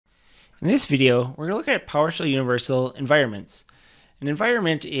In this video, we're going to look at PowerShell Universal environments. An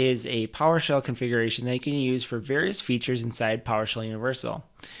environment is a PowerShell configuration that you can use for various features inside PowerShell Universal.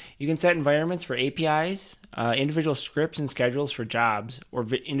 You can set environments for APIs, individual scripts and schedules for jobs, or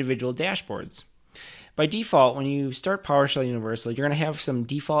individual dashboards. By default, when you start PowerShell Universal, you're going to have some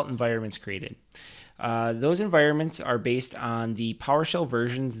default environments created. Those environments are based on the PowerShell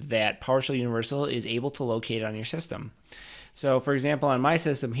versions that PowerShell Universal is able to locate on your system. So for example, on my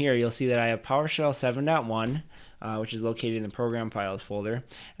system here, you'll see that I have PowerShell 7.1, which is located in the Program Files folder.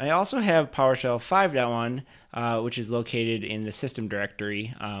 And I also have PowerShell 5.1, which is located in the System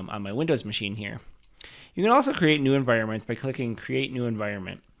directory on my Windows machine here. You can also create new environments by clicking Create New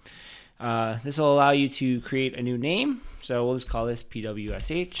Environment. This will allow you to create a new name, so we'll just call this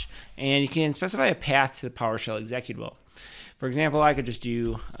PWSH, and you can specify a path to the PowerShell executable. For example, I could just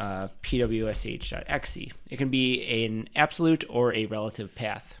do pwsh.exe. It can be an absolute or a relative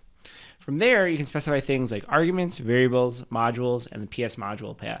path. From there, you can specify things like arguments, variables, modules, and the PS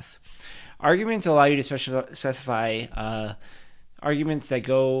module path. Arguments allow you to specify arguments that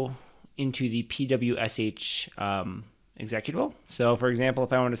go into the PWSH executable. So for example,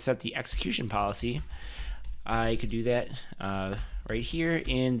 if I want to set the execution policy, I could do that right here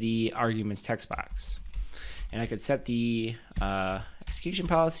in the arguments text box. And I could set the execution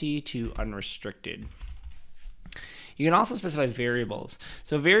policy to unrestricted. You can also specify variables.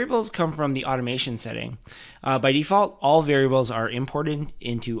 So variables come from the automation setting. By default, all variables are imported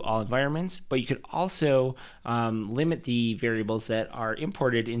into all environments, but you could also limit the variables that are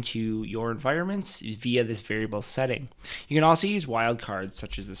imported into your environments via this variable setting. You can also use wildcards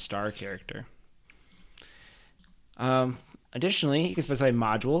such as the star character. Additionally, you can specify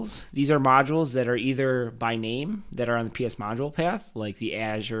modules. These are modules that are either by name that are on the PS module path, like the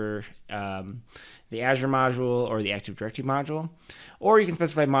Azure module or the Active Directory module, or you can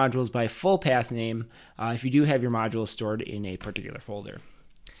specify modules by full path name if you do have your modules stored in a particular folder.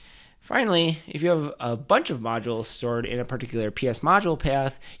 Finally, if you have a bunch of modules stored in a particular PS module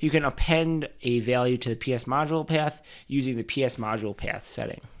path, you can append a value to the PS module path using the PS module path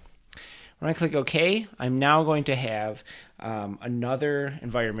setting. When I click OK, I'm now going to have another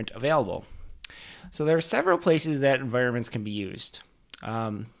environment available. So there are several places that environments can be used.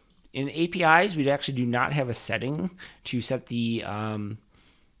 In APIs, we actually do not have a setting to set the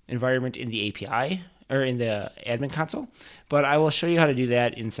environment in the API or in the admin console, but I will show you how to do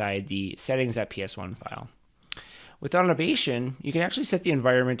that inside the settings.ps1 file. With automation, you can actually set the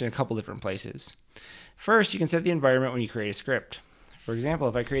environment in a couple different places. First, you can set the environment when you create a script. For example,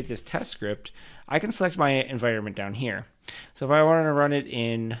 if I create this test script, I can select my environment down here. So if I wanted to run it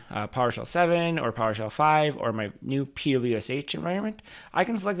in PowerShell 7 or PowerShell 5 or my new PWSH environment, I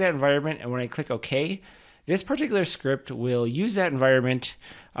can select that environment, and when I click OK, this particular script will use that environment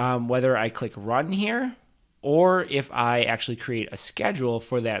whether I click Run here or if I actually create a schedule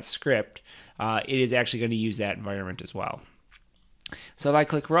for that script, it is actually going to use that environment as well. So if I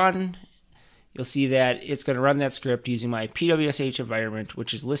click Run, you'll see that it's going to run that script using my PWSH environment,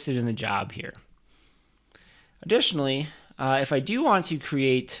 which is listed in the job here. Additionally, if I do want to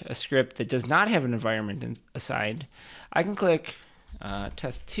create a script that does not have an environment assigned, I can click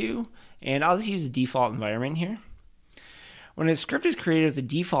test2, and I'll just use the default environment here. When a script is created with the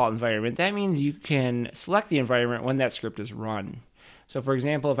default environment, that means you can select the environment when that script is run. So for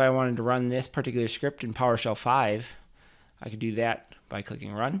example, if I wanted to run this particular script in PowerShell 5, I could do that by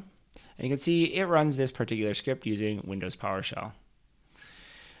clicking Run. And you can see it runs this particular script using Windows PowerShell.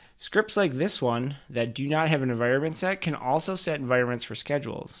 Scripts like this one that do not have an environment set can also set environments for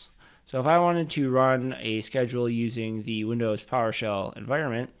schedules. So if I wanted to run a schedule using the Windows PowerShell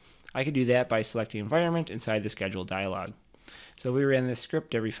environment, I could do that by selecting environment inside the schedule dialog. So if we ran this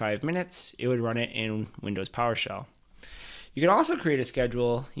script every 5 minutes, it would run it in Windows PowerShell. You can also create a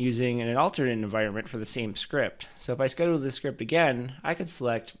schedule using an alternate environment for the same script. So if I schedule this script again, I could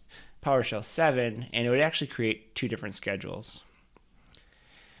select PowerShell 7, and it would actually create two different schedules.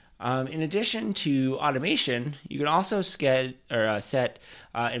 In addition to automation, you can also set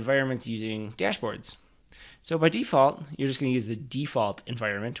environments using dashboards. So by default, you're just going to use the default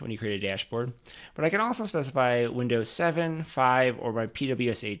environment when you create a dashboard, but I can also specify Windows 7, 5, or my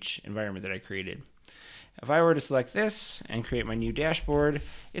PWSH environment that I created. If I were to select this and create my new dashboard,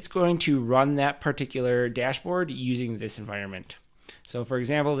 it's going to run that particular dashboard using this environment. So for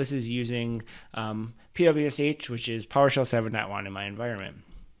example, this is using PWSH, which is PowerShell 7.1 in my environment.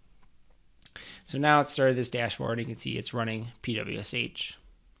 So now it's started this dashboard, and you can see it's running PWSH.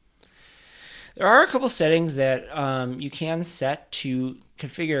 There are a couple settings that you can set to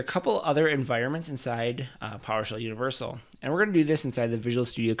configure a couple other environments inside PowerShell Universal. and we're going to do this inside the Visual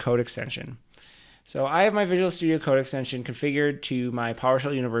Studio Code extension. So I have my Visual Studio Code extension configured to my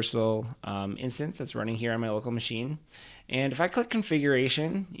PowerShell Universal instance that's running here on my local machine. And if I click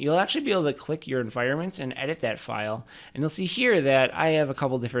configuration, you'll actually be able to click your environments and edit that file. And you'll see here that I have a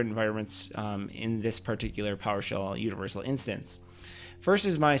couple different environments in this particular PowerShell Universal instance. First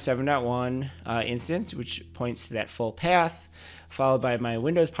is my 7.1 instance, which points to that full path, followed by my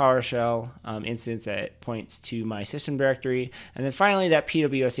Windows PowerShell instance that points to my system directory, and then finally that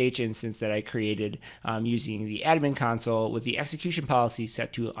PWSH instance that I created using the admin console with the execution policy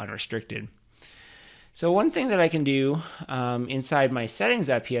set to unrestricted. So one thing that I can do inside my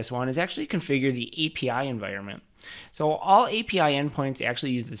settings.ps1 is actually configure the API environment. So all API endpoints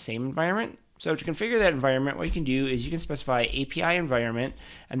actually use the same environment. So to configure that environment, what you can do is you can specify API environment,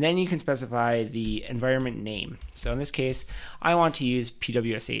 and then you can specify the environment name. So in this case, I want to use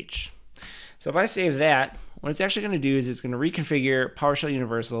PWSH. So if I save that, what it's actually going to do is it's going to reconfigure PowerShell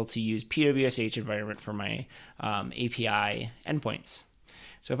Universal to use PWSH environment for my API endpoints.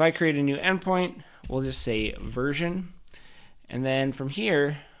 So if I create a new endpoint, we'll just say version, and then from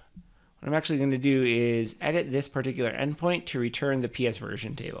here, what I'm actually going to do is edit this particular endpoint to return the PS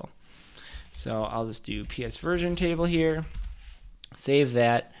version table. So I'll just do PS version table here, save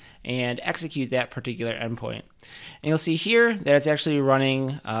that, and execute that particular endpoint. And you'll see here that it's actually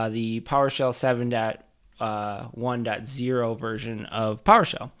running the PowerShell 7.1.0 version of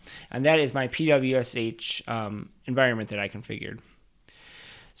PowerShell. And that is my PWSH environment that I configured.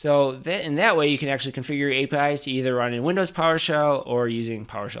 So in that way, you can actually configure your APIs to either run in Windows PowerShell or using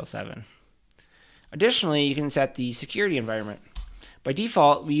PowerShell 7. Additionally, you can set the security environment. By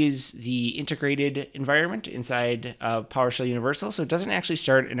default, we use the integrated environment inside PowerShell Universal, so it doesn't actually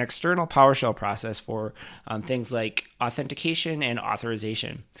start an external PowerShell process for things like authentication and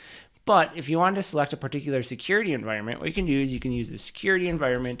authorization. But if you want to select a particular security environment, what you can do is you can use the security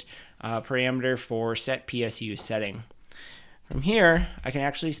environment parameter for set PSU setting. From here, I can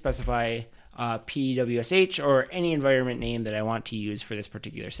actually specify PWSH or any environment name that I want to use for this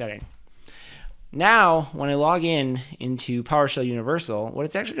particular setting. Now, when I log in into PowerShell Universal, what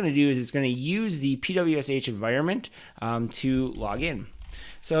it's actually going to do is it's going to use the PWSH environment to log in.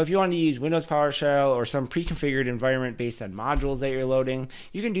 So if you want to use Windows PowerShell or some pre-configured environment based on modules that you're loading,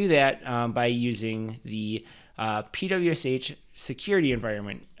 you can do that by using the PWSH security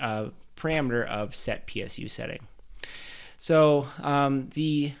environment parameter of set PSU setting. So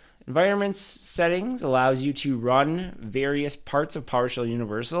the environments settings allows you to run various parts of PowerShell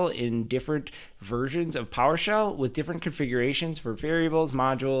Universal in different versions of PowerShell with different configurations for variables,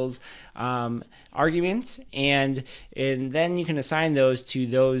 modules, arguments, and then you can assign those to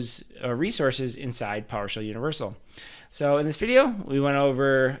those resources inside PowerShell Universal. So in this video, we went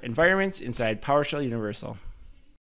over environments inside PowerShell Universal.